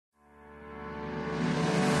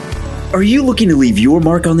Are you looking to leave your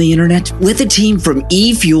mark on the internet? Let the team from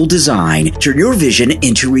eFuel Design turn your vision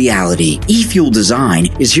into reality. eFuel Design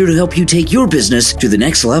is here to help you take your business to the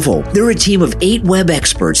next level. They're a team of 8 web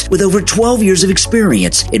experts with over 12 years of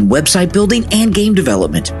experience in website building and game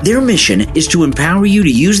development. Their mission is to empower you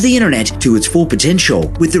to use the internet to its full potential.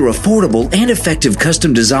 With their affordable and effective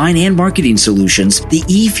custom design and marketing solutions, the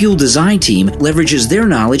eFuel Design team leverages their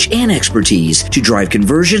knowledge and expertise to drive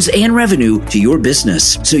conversions and revenue to your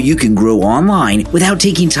business so you can grow online without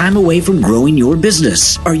taking time away from growing your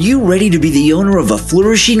business. Are you ready to be the owner of a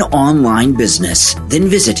flourishing online business? Then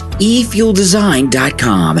visit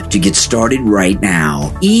efueldesign.com to get started right now.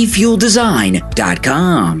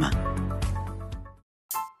 efueldesign.com.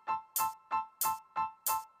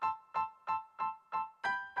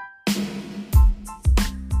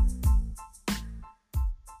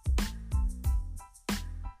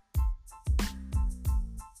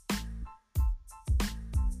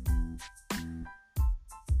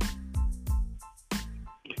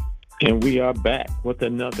 And we are back with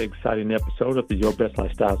another exciting episode of the Your Best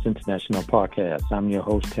Lifestyles International Podcast. I'm your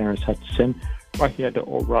host, Terrence Hutchinson, right here at the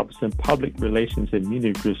Oral Robertson Public Relations and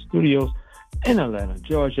Media Group Studios in Atlanta,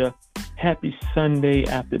 Georgia. Happy Sunday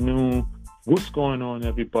afternoon. What's going on,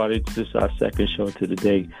 everybody? This is our second show to the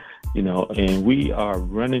day, and we are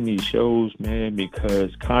running these shows, man,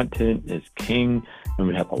 because content is king, and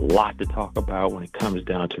we have a lot to talk about when it comes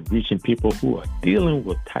down to reaching people who are dealing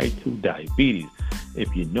with type 2 diabetes.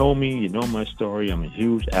 If you know me, you know my story. I'm a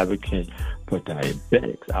huge advocate for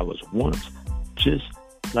diabetics. I was once just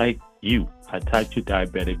like you, a type 2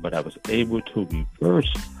 diabetic, but I was able to reverse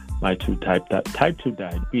my type 2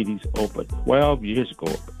 diabetes over 12 years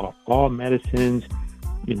ago, off all medicines,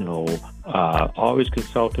 always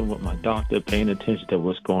consulting with my doctor, paying attention to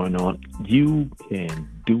what's going on. You can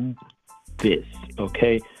do this,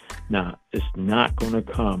 okay? Now, it's not going to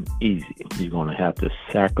come easy. You're going to have to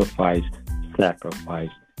sacrifice. And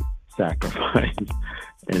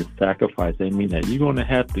sacrifice, I mean that you're going to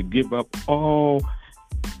have to give up not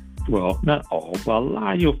all, but a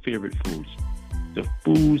lot of your favorite foods. The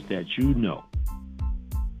foods that you know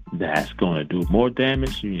that's going to do more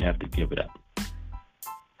damage, you have to give it up.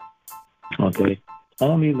 Okay?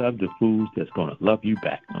 Only love the foods that's going to love you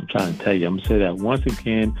back. I'm trying to tell you. I'm going to say that once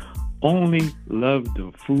again. Only love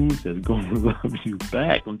the foods that's going to love you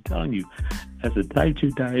back. I'm telling you, as a type 2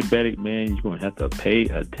 diabetic, man, you're going to have to pay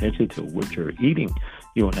attention to what you're eating.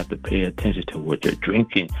 You're going to have to pay attention to what you're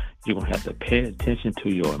drinking. You're going to have to pay attention to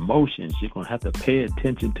your emotions. You're going to have to pay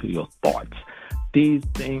attention to your thoughts. These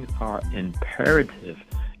things are imperative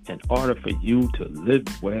in order for you to live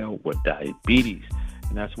well with diabetes.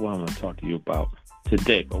 And that's what I'm going to talk to you about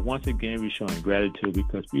today. But once again, we're showing gratitude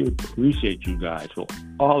because we appreciate you guys for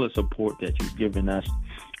all the support that you've given us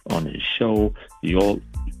on this show, the Your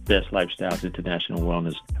Best Lifestyles International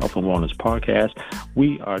Wellness, Health and Wellness Podcast.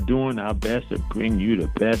 We are doing our best to bring you the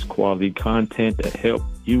best quality content that help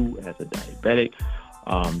you as a diabetic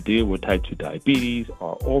deal with type 2 diabetes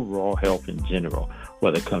or overall health in general,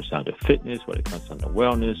 whether it comes down to fitness, whether it comes down to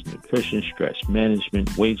wellness, nutrition, stress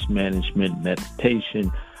management, weight management,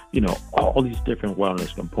 meditation, all these different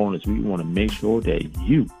wellness components. We want to make sure that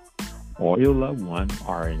you or your loved one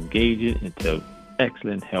are engaging into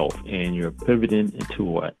excellent health and you're pivoting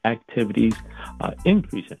into activities,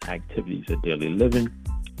 increasing activities of daily living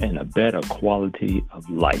and a better quality of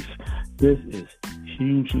life. This is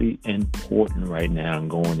hugely important right now and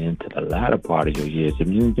going into the latter part of your years. If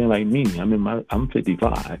you're anything like me, I'm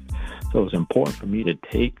 55, so it's important for me to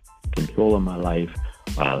take control of my life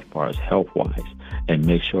as far as health-wise and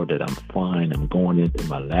make sure that I'm fine. I'm going into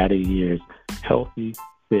my latter years healthy,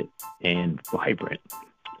 fit, and vibrant.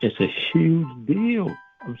 It's a huge deal.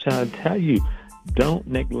 I'm trying to tell you, don't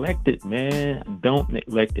neglect it, man. Don't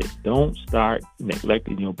neglect it. Don't start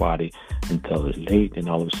neglecting your body until it's late and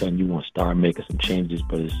all of a sudden you want to start making some changes,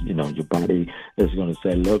 but it's, your body is going to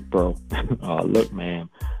say, look, bro, look, ma'am.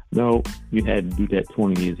 No, you had to do that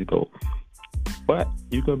 20 years ago. But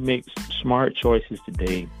you can make smart choices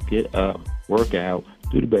today. Get up, work out,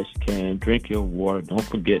 do the best you can, drink your water. Don't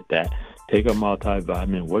forget that. Take a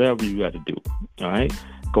multivitamin, whatever you got to do. All right?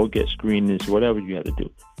 Go get screenings, whatever you have to do.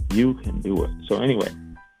 You can do it. So anyway,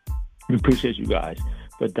 we appreciate you guys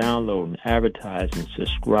for downloading, advertising,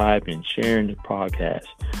 subscribing, sharing the podcast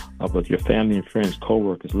with your family and friends,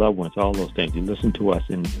 coworkers, loved ones, all those things. You listen to us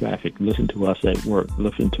in traffic, listen to us at work,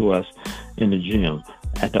 listen to us in the gym,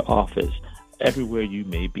 at the office, everywhere you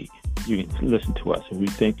may be. You can listen to us, and we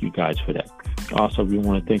thank you guys for that. Also, we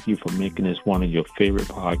want to thank you for making this one of your favorite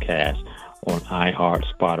podcasts on iHeart,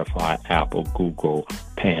 Spotify, Apple, Google,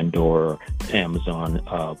 Pandora, Amazon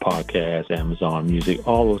Podcasts, Amazon Music,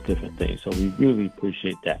 all those different things. So we really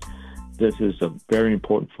appreciate that. This is very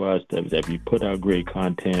important for us that we put out great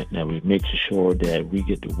content and that we make sure that we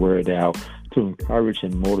get the word out to encourage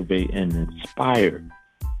and motivate and inspire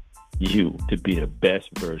you to be the best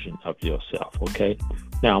version of yourself, okay?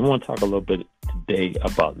 Now, I want to talk a little bit today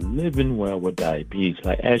about living well with diabetes.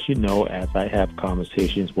 Like, as you know, as I have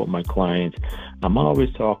conversations with my clients, I'm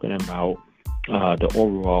always talking about the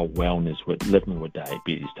overall wellness with living with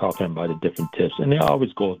diabetes, talking about the different tips, and it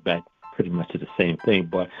always goes back pretty much to the same thing.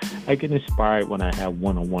 But I get inspired when I have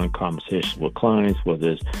one-on-one conversations with clients,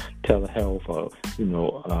 whether it's telehealth or,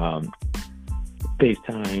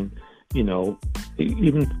 FaceTime,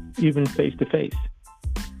 even face-to-face.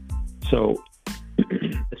 So,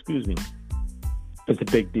 excuse me, it's a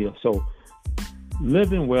big deal. So,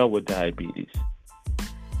 living well with diabetes.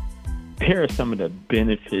 Here are some of the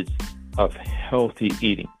benefits of healthy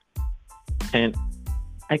eating. And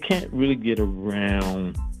I can't really get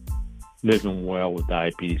around living well with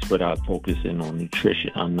diabetes without focusing on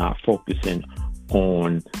nutrition. I'm not focusing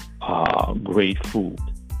on great food.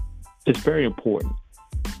 It's very important.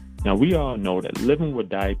 Now, we all know that living with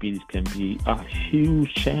diabetes can be a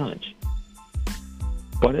huge challenge,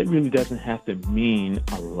 but it really doesn't have to mean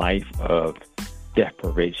a life of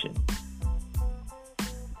deprivation.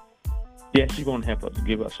 Yes, you're going to have to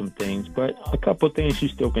give up some things, but a couple of things you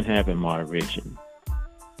still can have in moderation.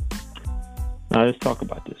 Now, let's talk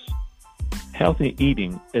about this. Healthy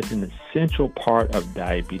eating is an essential part of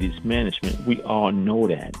diabetes management. We all know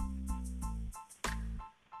that.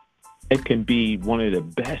 It can be one of the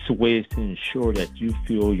best ways to ensure that you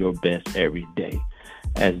feel your best every day.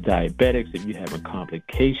 As diabetics, if you're having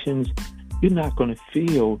complications, you're not going to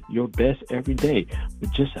feel your best every day.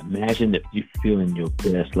 But just imagine if you're feeling your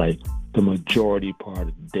best like the majority part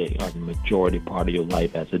of the day or the majority part of your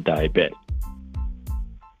life as a diabetic.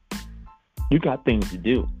 You got things to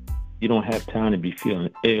do. You don't have time to be feeling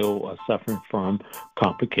ill or suffering from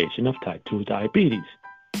complication of type 2 diabetes.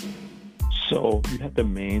 So you have to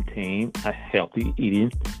maintain a healthy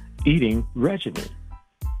eating regimen.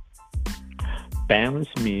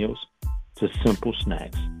 Balanced meals to simple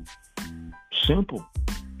snacks. Simple.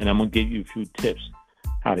 And I'm going to give you a few tips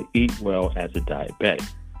how to eat well as a diabetic.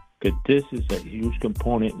 Because this is a huge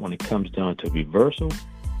component when it comes down to reversal,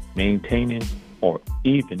 maintaining, or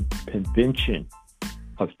even prevention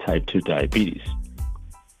of type 2 diabetes.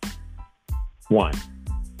 1.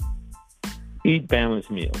 Eat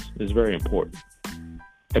balanced meals. It's very important.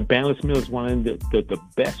 A balanced meal is one of the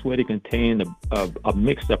best way to contain a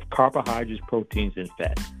mix of carbohydrates, proteins, and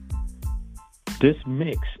fats. This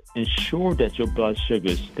mix ensures that your blood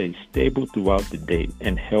sugars stay stable throughout the day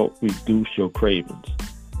and help reduce your cravings.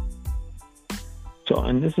 So,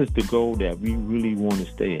 and this is the goal that we really want to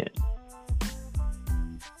stay in.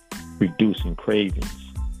 Reducing cravings.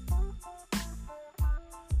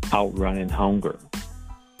 Outrunning hunger.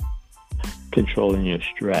 Controlling your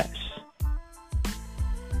stress.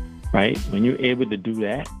 Right? When you're able to do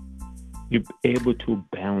that, you're able to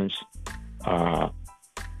balance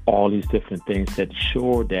all these different things that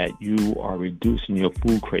ensure that you are reducing your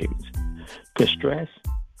food cravings. Because stress,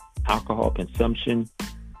 alcohol consumption,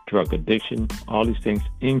 drug addiction, all these things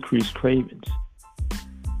increase cravings.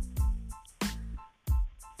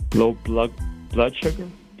 Low blood sugar,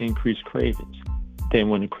 increase cravings. Then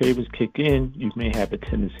when the cravings kick in, you may have a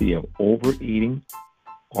tendency of overeating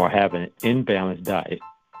or having an imbalanced diet.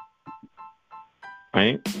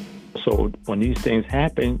 Right? So when these things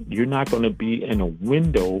happen, you're not going to be in a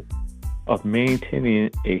window of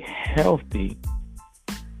maintaining a healthy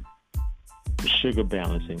sugar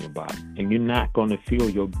balance in your body. And you're not going to feel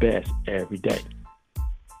your best every day.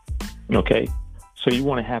 Okay? So you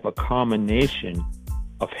want to have a combination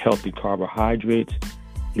of healthy carbohydrates,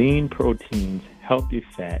 lean proteins, healthy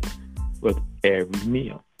fats with every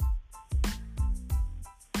meal.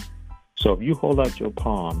 So if you hold out your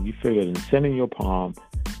palm, you figure in the center of your palm,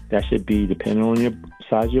 that should be, depending on your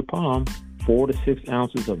size of your palm, 4 to 6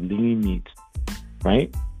 ounces of lean meats,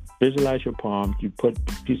 right? Visualize your palm. You put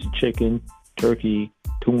a piece of chicken, turkey,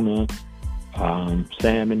 tuna,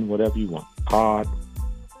 salmon, whatever you want, cod,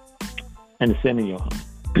 and the center of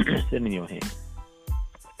your hand.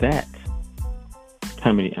 That's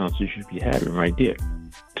how many ounces you should be having right there.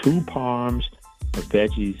 2 palms of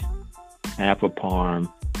veggies, half a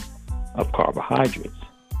palm of carbohydrates.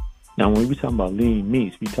 Now, when we talk about lean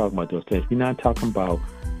meats, we talk about those things. We're not talking about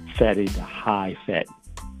fatty to high fat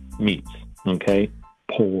meats, okay?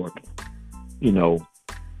 Pork,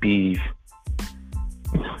 beef,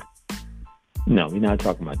 No, we're not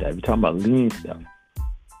talking about that. We're talking about lean stuff.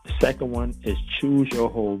 The second one is choose your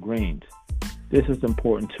whole grains. This is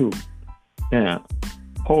important too. Now,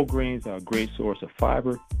 whole grains are a great source of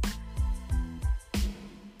fiber.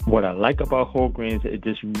 What I like about whole grains, it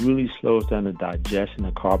just really slows down the digestion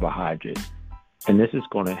of carbohydrates. And this is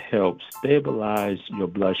going to help stabilize your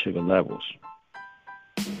blood sugar levels.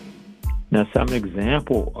 Now, some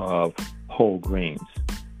example of whole grains.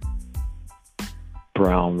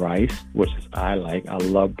 Brown rice, which is I like. I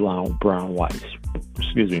love brown rice.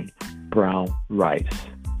 Brown rice.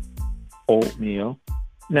 Oatmeal.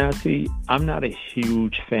 Now, see, I'm not a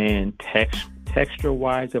huge fan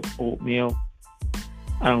texture-wise of oatmeal.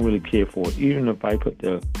 I don't really care for it. Even if I put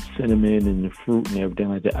the cinnamon and the fruit and everything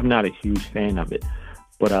like that, I'm not a huge fan of it.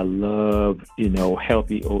 But I love,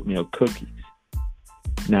 healthy oatmeal cookies.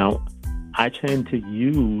 Now, I tend to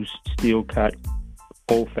use steel-cut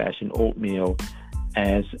old-fashioned oatmeal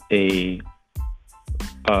as a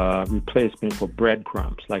replacement for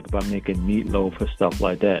breadcrumbs. Like if I'm making meatloaf or stuff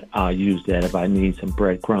like that, I'll use that. If I need some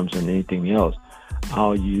breadcrumbs and anything else,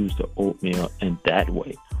 I'll use the oatmeal in that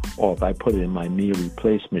way. Or if I put it in my meal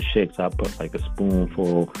replacement shakes, I'll put like a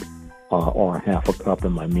spoonful or half a cup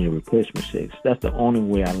in my meal replacement shakes. That's the only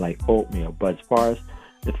way I like oatmeal. But as far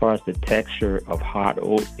as the texture of hot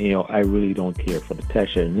oatmeal, I really don't care for the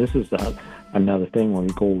texture. And this is another thing when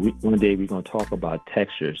one day we're going to talk about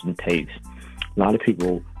textures and taste. A lot of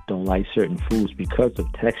people don't like certain foods because of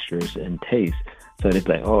textures and taste. So they're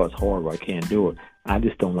like, oh, it's horrible, I can't do it. I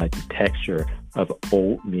just don't like the texture of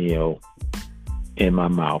oatmeal in my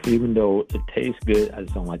mouth. Even though it tastes good, I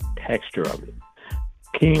just don't like the texture of it.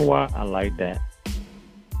 Quinoa, I like that.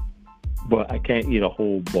 But I can't eat a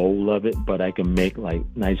whole bowl of it, but I can make like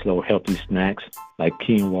nice little healthy snacks like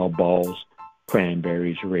quinoa balls,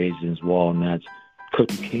 cranberries, raisins, walnuts,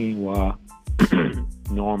 cooked quinoa.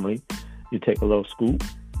 Normally, you take a little scoop,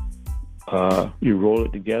 you roll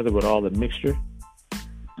it together with all the mixture,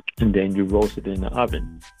 and then you roast it in the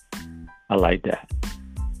oven. I like that.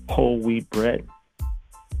 Whole wheat bread.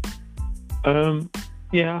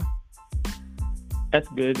 Yeah, that's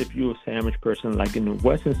good if you're a sandwich person. Like in the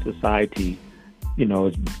Western society,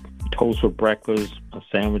 it's toast for breakfast, a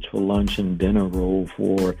sandwich for lunch, and dinner roll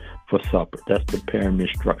for supper. That's the pyramid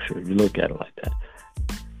structure, if you look at it like that.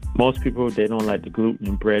 Most people, they don't like the gluten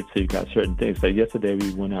in bread, so you got certain things. Like yesterday,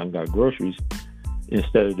 we went out and got groceries.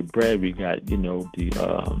 Instead of the bread, we got,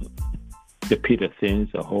 the pita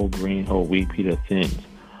thins, the whole grain, whole wheat pita thins,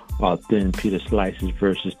 or thin pita slices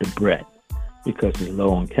versus the bread, because it's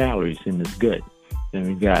low on calories and it's good. Then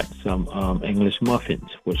we got some English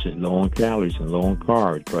muffins, which is low on calories and low on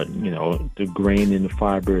carbs, but, the grain and the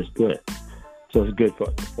fiber is good. So it's good for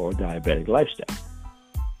a diabetic lifestyle.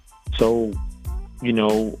 So,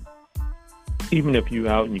 even if you're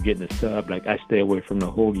out and you're getting a sub, like I stay away from the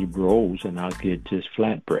hoagie rolls and I'll get just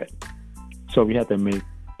flatbread. So we have to make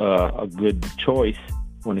a good choice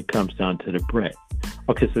when it comes down to the bread.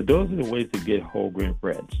 Okay, so those are the ways to get whole grain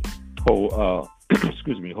breads, whole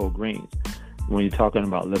grains. When you're talking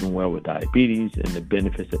about living well with diabetes and the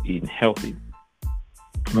benefits of eating healthy,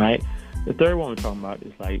 right? The third one we're talking about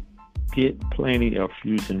is like get plenty of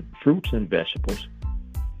fruits and vegetables.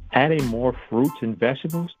 Adding more fruits and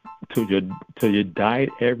vegetables to your diet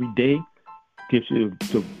every day gives you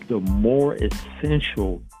the more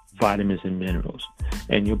essential vitamins and minerals.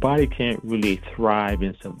 And your body can't really thrive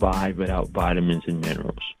and survive without vitamins and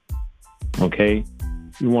minerals. Okay?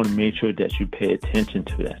 You want to make sure that you pay attention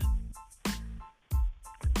to that.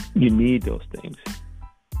 You need those things.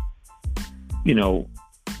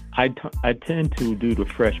 I tend to do the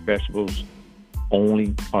fresh vegetables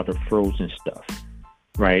only, or the frozen stuff.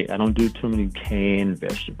 Right? I don't do too many canned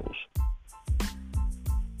vegetables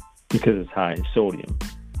because it's high in sodium.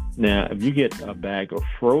 Now, if you get a bag of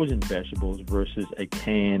frozen vegetables versus a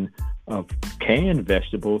can of canned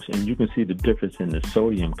vegetables, and you can see the difference in the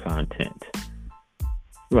sodium content,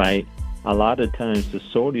 right? A lot of times the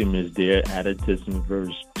sodium is there, additives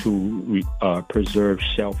to preserve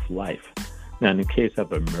shelf life. Now, in the case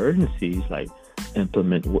of emergencies like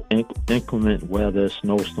inclement weather,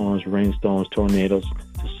 snowstorms, rainstorms, tornadoes,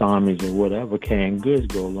 tsunamis, or whatever, canned goods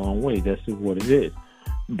go a long way. That's just what it is.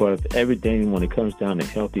 But if everything, when it comes down to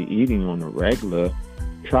healthy eating on the regular,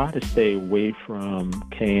 try to stay away from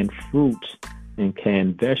canned fruits and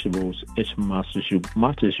canned vegetables as much as you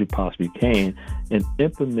possibly can, and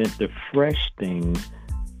implement the fresh things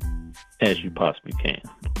as you possibly can,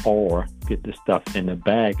 or get the stuff in the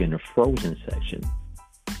bag in the frozen section.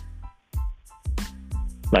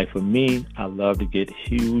 Like for me, I love to get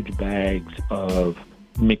huge bags of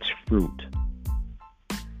mixed fruit.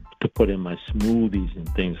 to put in my smoothies and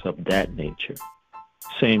things of that nature.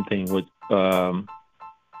 Same thing with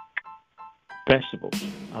vegetables.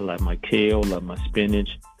 I like my kale, love my spinach,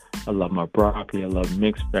 I love my broccoli, I love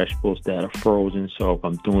mixed vegetables that are frozen. So if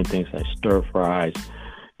I'm doing things like stir fries,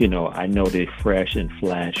 I know they're fresh and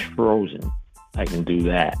flash frozen. I can do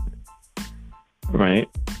that, right?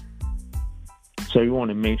 So you want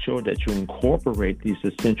to make sure that you incorporate these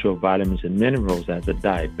essential vitamins and minerals as a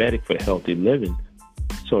diabetic for healthy living,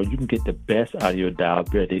 so you can get the best out of your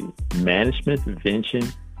diabetic management, prevention,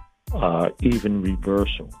 even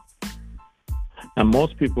reversal. Now,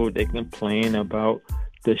 most people, they complain about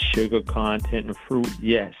the sugar content in fruit.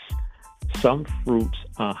 Yes, some fruits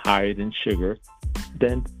are higher in sugar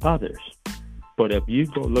than others. But if you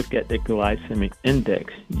go look at the glycemic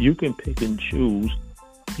index, you can pick and choose,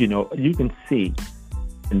 you can see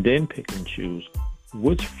and then pick and choose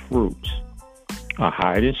which fruits are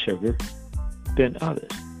higher in sugar than others.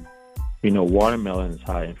 Watermelon is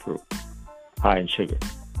high in fruit, high in sugar.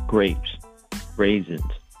 Grapes, raisins,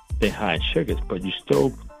 they're high in sugars, but you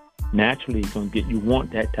still naturally you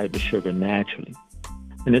want that type of sugar naturally.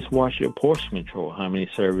 And just watch your portion control. How many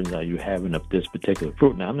servings are you having of this particular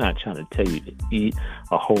fruit? Now, I'm not trying to tell you to eat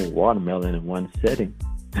a whole watermelon in one setting.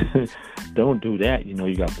 Don't do that.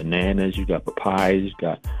 You got bananas, you got papayas, you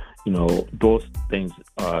got, those things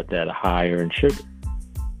that are higher in sugar.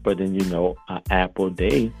 But then, an apple a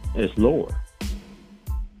day is lower.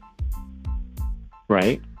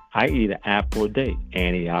 Right? I eat an apple a day.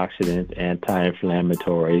 Antioxidants,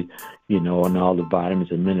 anti-inflammatory, and all the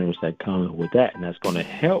vitamins and minerals that come with that. And that's going to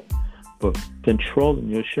help with controlling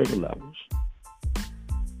your sugar levels.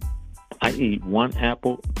 I eat 1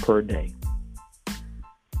 apple per day.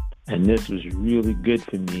 And this was really good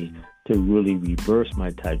for me to really reverse my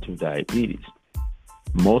type 2 diabetes.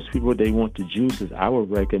 Most people, they want the juices. I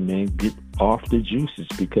would recommend get off the juices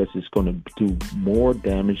because it's going to do more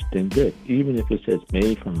damage than good. Even if it says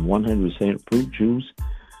made from 100% fruit juice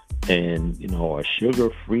and, a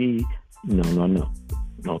sugar-free, no.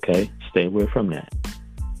 Okay? Stay away from that.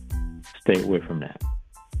 Stay away from that.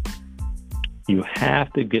 You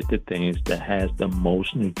have to get the things that has the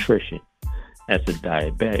most nutrition as a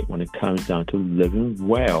diabetic when it comes down to living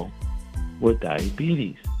well with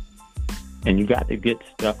diabetes. And you got to get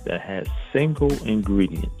stuff that has single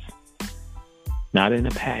ingredients, not in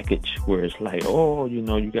a package where it's like,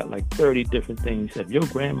 you got like 30 different things. If your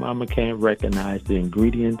grandmama can't recognize the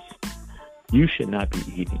ingredients, you should not be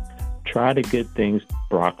eating. Try to get things,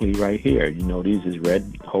 broccoli right here. These is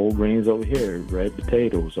red whole grains over here, red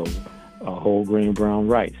potatoes or whole grain brown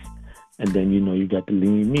rice. And then, you got the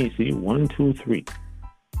lean meat. See, 1, 2, 3.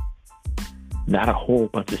 Not a whole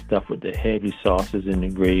bunch of stuff with the heavy sauces and the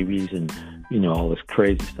gravies and, all this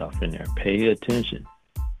crazy stuff in there. Pay attention.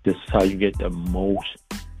 This is how you get the most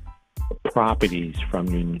properties from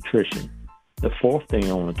your nutrition. The fourth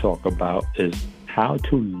thing I want to talk about is how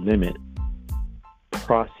to limit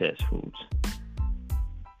processed foods.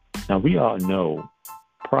 Now, we all know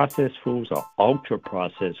processed foods or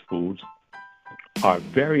ultra-processed foods are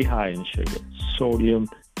very high in sugar, sodium,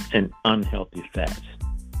 and unhealthy fats.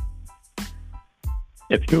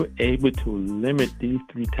 If you're able to limit these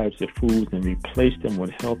 3 types of foods and replace them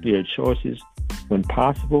with healthier choices, when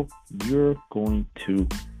possible, you're going to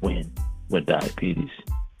win with diabetes.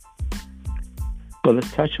 But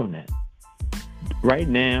let's touch on that. Right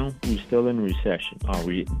now, we're still in recession.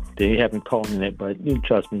 They haven't called it, but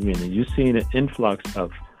trust me, you're seeing an influx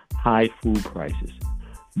of high food prices.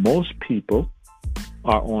 Most people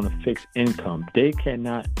are on a fixed income. They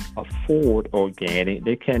cannot afford organic.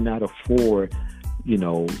 They cannot afford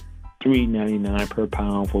 $3.99 per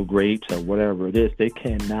pound for grapes or whatever it is. They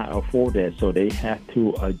cannot afford that. So they have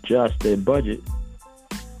to adjust their budget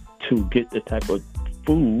to get the type of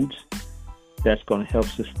foods that's going to help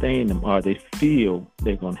sustain them, or they feel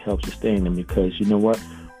they're going to help sustain them. Because you know what?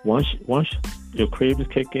 Once your cravings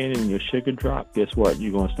kick in and your sugar drop, guess what?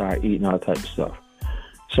 You're going to start eating all type of stuff.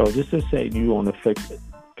 So just to say you're on a fixed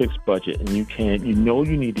budget and you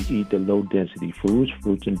need to eat the low density foods,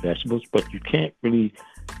 fruits and vegetables, but you can't really,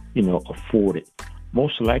 afford it.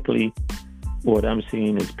 Most likely what I'm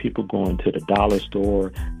seeing is people going to the dollar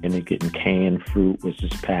store and they're getting canned fruit, which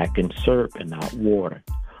is packed in syrup and not water,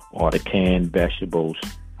 or the canned vegetables,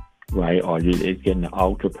 right? Or you're getting the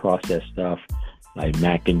ultra processed stuff like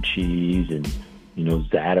mac and cheese and,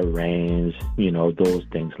 Zatarain's, those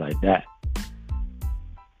things like that.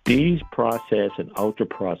 These processed and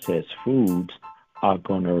ultra-processed foods are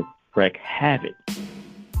going to wreak havoc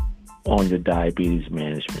on your diabetes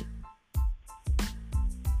management.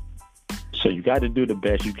 So you got to do the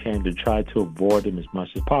best you can to try to avoid them as much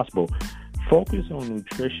as possible. Focus on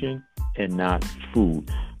nutrition and not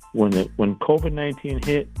food. When COVID-19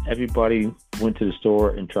 hit, everybody went to the store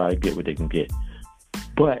and tried to get what they can get.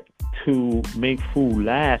 But to make food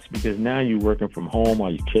last, because now you're working from home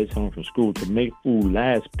or your kids home from school, to make food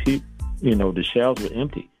last, the shelves were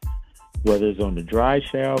empty, whether it's on the dry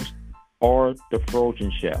shelves or the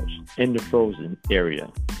frozen shelves in the frozen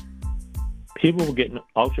area. People were getting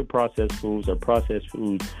ultra-processed foods or processed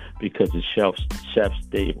foods because it's shelf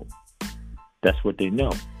stable. That's what they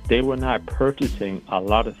know. They were not purchasing a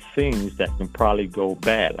lot of things that can probably go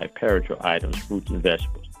bad, like perishable items, fruits and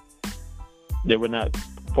vegetables. They were not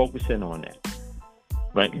focusing on that.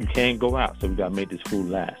 Right? You can't go out, so we got to make this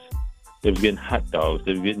food last. They were getting hot dogs.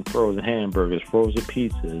 They were getting frozen hamburgers, frozen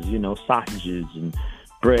pizzas, sausages and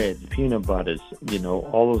breads, peanut butters,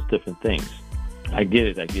 all those different things. I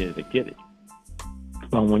get it.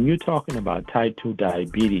 But when you're talking about type 2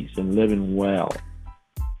 diabetes and living well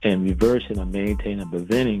and reversing or maintaining and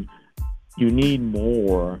preventing, you need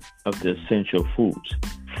more of the essential foods.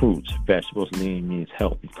 Fruits, vegetables, lean meats,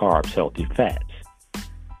 healthy carbs, healthy fats.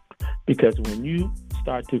 Because when you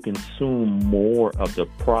start to consume more of the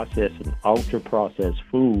processed and ultra-processed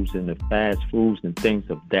foods and the fast foods and things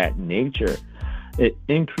of that nature, it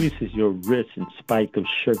increases your risk and spike of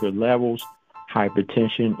sugar levels,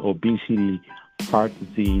 hypertension, obesity, heart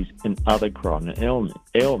disease, and other chronic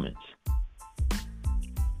ailments.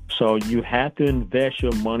 So you have to invest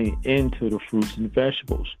your money into the fruits and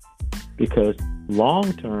vegetables, because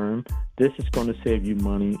long term, this is going to save you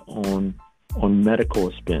money on medical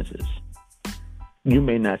expenses. You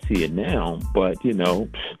may not see it now, but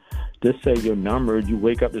just say your number, you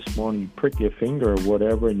wake up this morning, you prick your finger or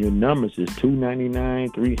whatever, and your numbers is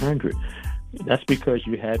 $299, $300. That's because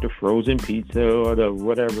you had the frozen pizza or the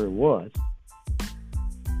whatever it was.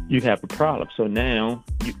 You have a problem. So now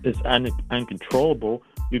it's uncontrollable.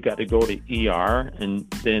 You got to go to ER, and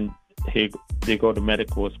then they go to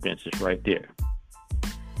medical expenses right there.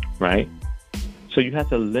 Right? So you have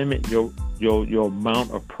to limit your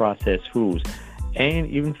amount of processed foods and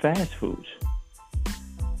even fast foods.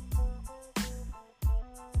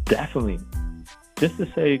 Definitely. Just to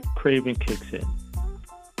say craving kicks in,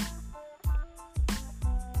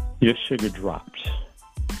 your sugar drops.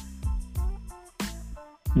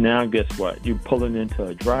 Now guess what? You're pulling into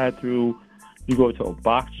a drive-through, you go to a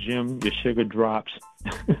box gym, your sugar drops.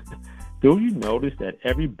 Do you notice that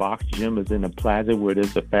every box gym is in a plaza where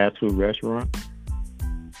there's a fast food restaurant?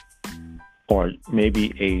 Or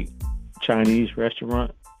maybe a Chinese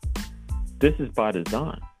restaurant? This is by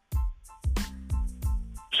design.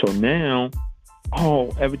 So now,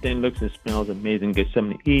 everything looks and smells amazing. Get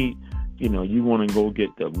something to eat. You want to go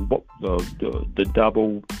get the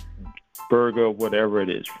double burger, whatever it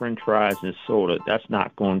is, French fries and soda. That's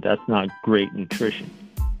not great nutrition.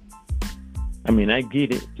 I mean, I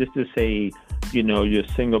get it. Just to say, you're a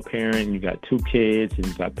single parent, and you got 2 kids, and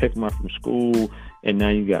you got to pick them up from school, and now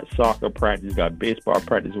you got soccer practice, you got baseball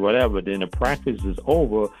practice, whatever. Then the practice is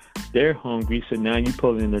over. They're hungry, so now you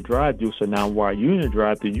pull in the drive-thru. So now while you're in the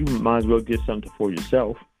drive-thru, you might as well get something for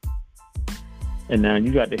yourself. And now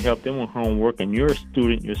you got to help them with homework, and you're a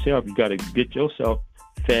student yourself. You got to get yourself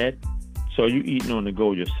fed, so you're eating on the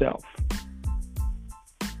go yourself.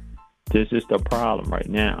 This is the problem right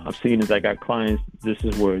now. I've seen as I got clients, this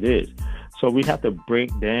is where it is. So we have to break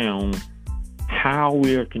down how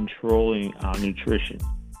we are controlling our nutrition.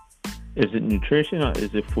 Is it nutrition or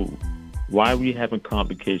is it food? Why are we having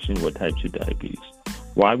complications with type 2 diabetes?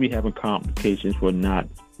 Why are we having complications with not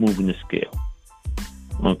moving the scale?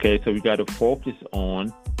 Okay, so we got to focus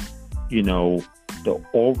on, the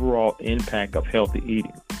overall impact of healthy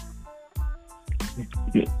eating.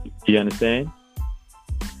 You understand?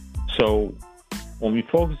 So when we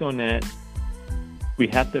focus on that, we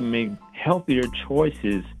have to make healthier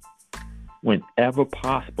choices whenever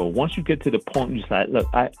possible. Once you get to the point you say, look,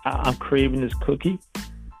 I'm craving this cookie,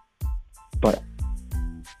 but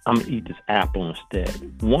I'm going to eat this apple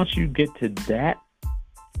instead. Once you get to that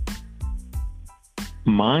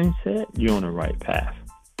mindset, you're on the right path.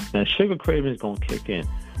 Now, sugar craving is going to kick in,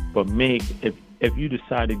 but if you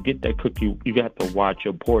decide to get that cookie, you got to watch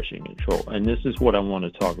your portion control. And this is what I want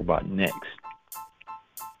to talk about next.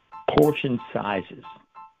 Portion sizes.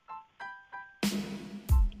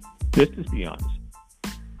 Let's just be honest.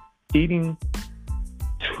 Eating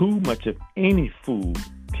too much of any food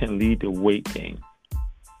can lead to weight gain.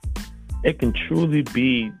 It can truly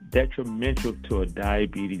be detrimental to a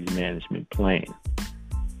diabetes management plan.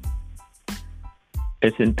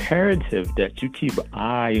 It's imperative that you keep an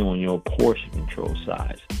eye on your portion control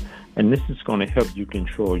size. And this is going to help you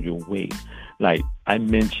control your weight. Like I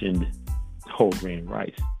mentioned, whole grain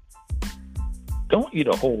rice. Don't eat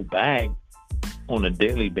a whole bag on a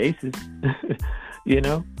daily basis.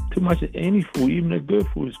 Too much of any food, even the good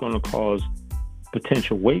food, is going to cause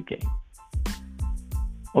potential weight gain.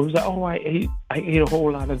 Or it's like, I ate a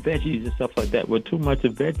whole lot of veggies and stuff like that. Well, too much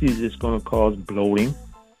of veggies is going to cause bloating.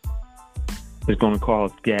 It's going to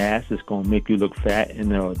cause gas. It's going to make you look fat in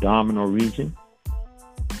the abdominal region,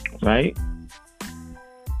 right?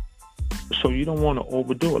 So you don't want to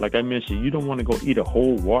overdo it. Like I mentioned, you don't want to go eat a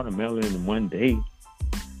whole watermelon in one day.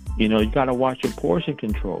 You got to watch your portion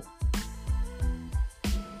control.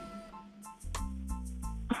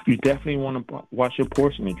 You definitely want to watch your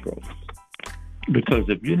portion control. Because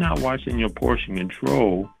if you're not watching your portion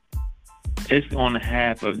control, it's going to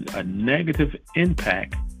have a negative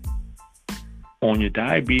impact on your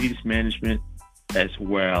diabetes management as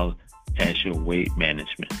well as your weight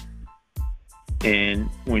management. And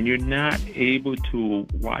when you're not able to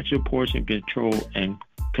watch your portion control and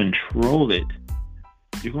control it,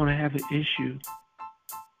 you're going to have an issue.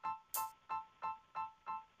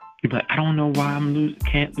 You're like, I don't know why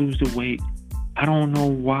can't lose the weight. I don't know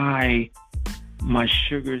why my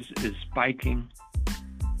sugars is spiking.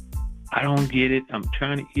 I don't get it. I'm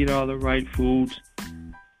trying to eat all the right foods.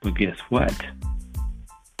 But guess what?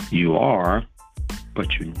 You are,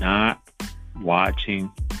 but you're not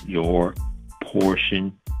watching your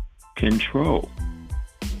portion control.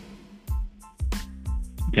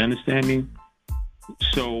 You understand me?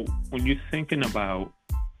 So when you're thinking about,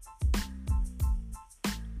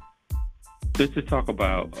 let's just talk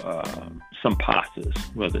about some pastas,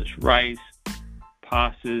 whether it's rice,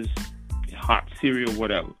 pastas, hot cereal,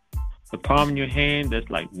 whatever. The palm in your hand, that's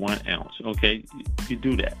like 1 ounce. Okay, you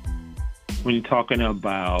do that. When you're talking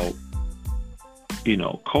about,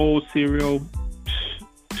 cold cereal,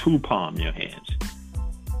 2 palm in your hands.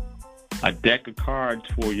 A deck of cards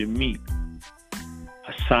for your meat.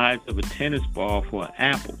 A size of a tennis ball for an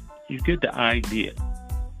apple. You get the idea.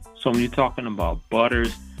 So when you're talking about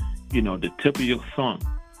butters, the tip of your thumb.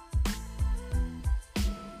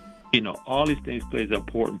 All these things plays an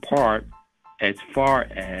important part as far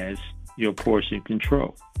as your portion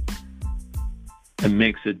control. It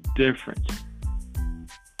makes a difference.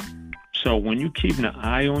 So when you're keeping an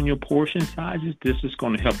eye on your portion sizes, this is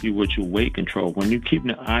going to help you with your weight control. When you're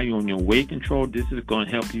keeping an eye on your weight control, this is going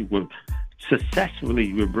to help you with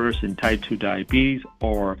successfully reversing type 2 diabetes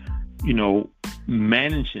or,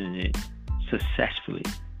 managing it successfully.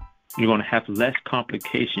 You're going to have less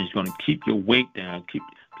complications. You're going to keep your weight down,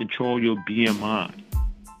 control your BMI.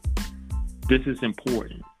 This is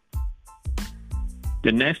important.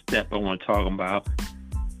 The next step I want to talk about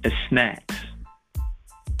is snacks.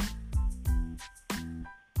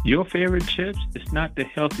 Your favorite chips is not the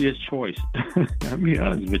healthiest choice. I'll be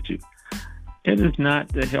honest with you. It is not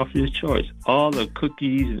the healthiest choice. All the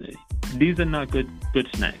cookies, these are not good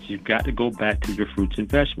snacks. You've got to go back to your fruits and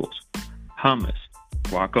vegetables. Hummus,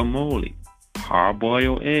 guacamole,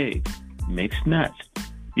 hard-boiled eggs, mixed nuts,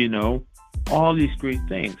 all these great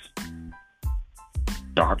things.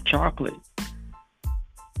 Dark chocolate.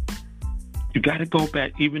 You got to go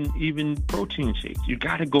back, even protein shakes. You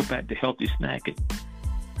got to go back to healthy snacking.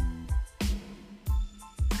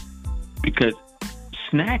 Because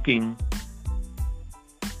snacking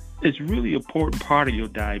is really an important part of your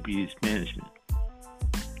diabetes management.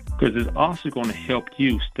 Because it's also going to help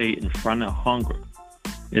you stay in front of hunger.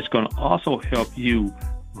 It's going to also help you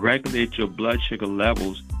regulate your blood sugar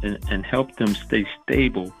levels and help them stay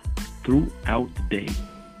stable throughout the day.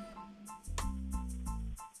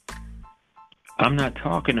 I'm not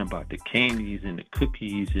talking about the candies and the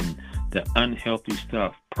cookies and the unhealthy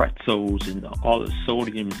stuff, pretzels and all the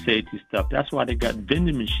sodium and satiety stuff. That's why they got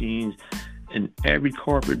vending machines in every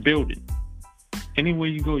corporate building. Anywhere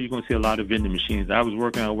you go, you're going to see a lot of vending machines. I was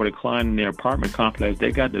working out with a client in their apartment complex.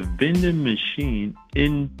 They got the vending machine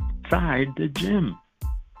inside the gym.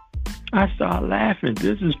 I started laughing.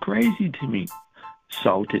 This is crazy to me.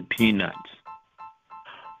 Salted peanuts,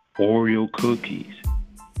 Oreo cookies,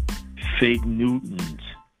 fake Newtons,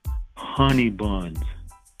 honey buns,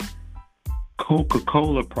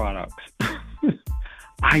 Coca-Cola products,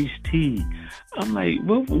 iced tea. I'm like,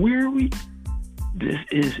 well, where are we? This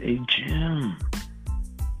is a gym.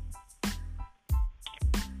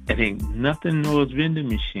 It ain't nothing in those vending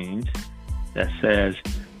machines that says,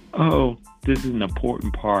 oh, this is an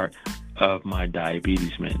important part of my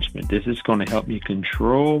diabetes management. This is going to help me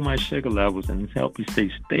control my sugar levels and help me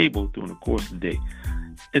stay stable during the course of the day.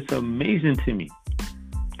 It's amazing to me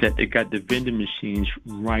that they got the vending machines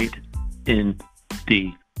right in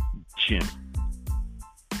the gym.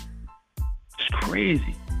 It's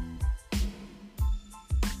crazy.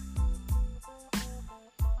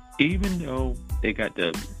 Even though they got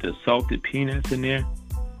the salted peanuts in there,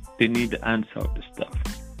 they need to unsalt the stuff.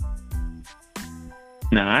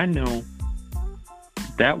 Now, I know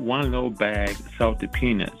that one little bag of salted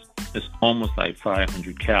peanuts is almost like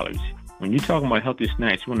 500 calories. When you're talking about healthy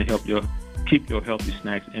snacks, you want to keep your healthy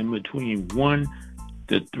snacks in between 1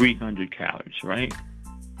 to 300 calories, right?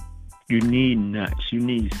 You need nuts, you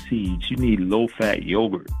need seeds, you need low-fat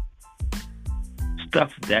yogurt,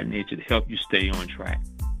 stuff of that nature to help you stay on track.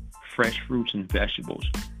 Fresh fruits and vegetables.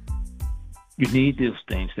 You need those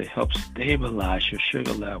things to help stabilize your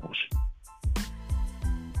sugar levels.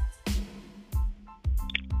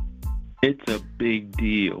 It's a big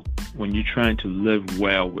deal when you're trying to live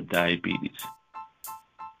well with diabetes.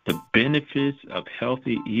 The benefits of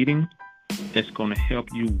healthy eating is going to help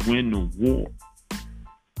you win the war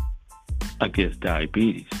against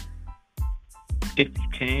diabetes. If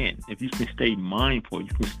you can stay mindful,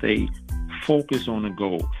 you can stay focused on a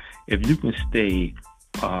goal. If you can stay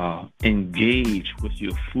engaged with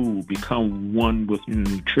your food, become one with your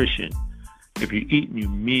nutrition. If you're eating your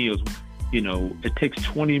meals, it takes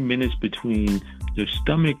 20 minutes between your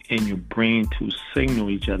stomach and your brain to signal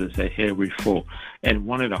each other, say, hey, we're full. And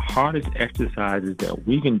one of the hardest exercises that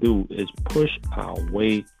we can do is push our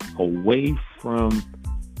way away from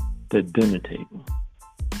the dinner table.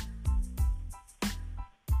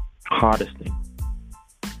 Hardest thing.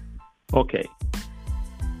 Okay.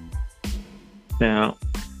 Now,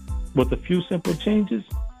 with a few simple changes,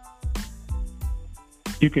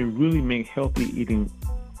 you can really make healthy eating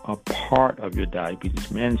a part of your diabetes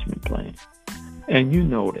management plan. And you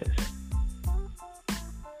know this.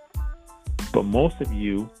 But most of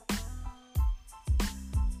you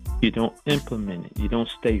don't implement it. You don't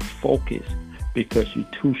stay focused because you're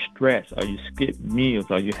too stressed, or you skip meals,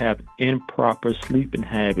 or you have improper sleeping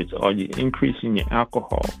habits, or you're increasing your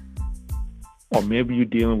alcohol. Or maybe you're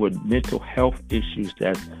dealing with mental health issues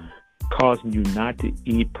that's causing you not to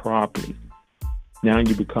eat properly. Now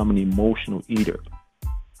you become an emotional eater.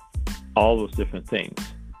 All those different things.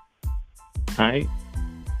 Right?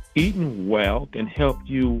 Eating well can help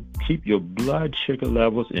you keep your blood sugar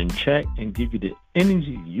levels in check and give you the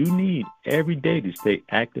energy you need every day to stay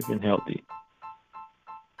active and healthy.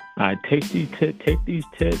 Take these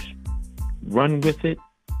tips, run with it,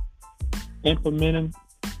 implement them,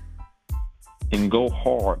 and go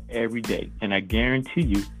hard every day. And I guarantee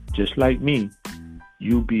you, just like me,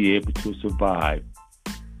 you'll be able to survive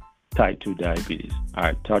type 2 diabetes. All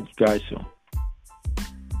right, talk to you guys soon.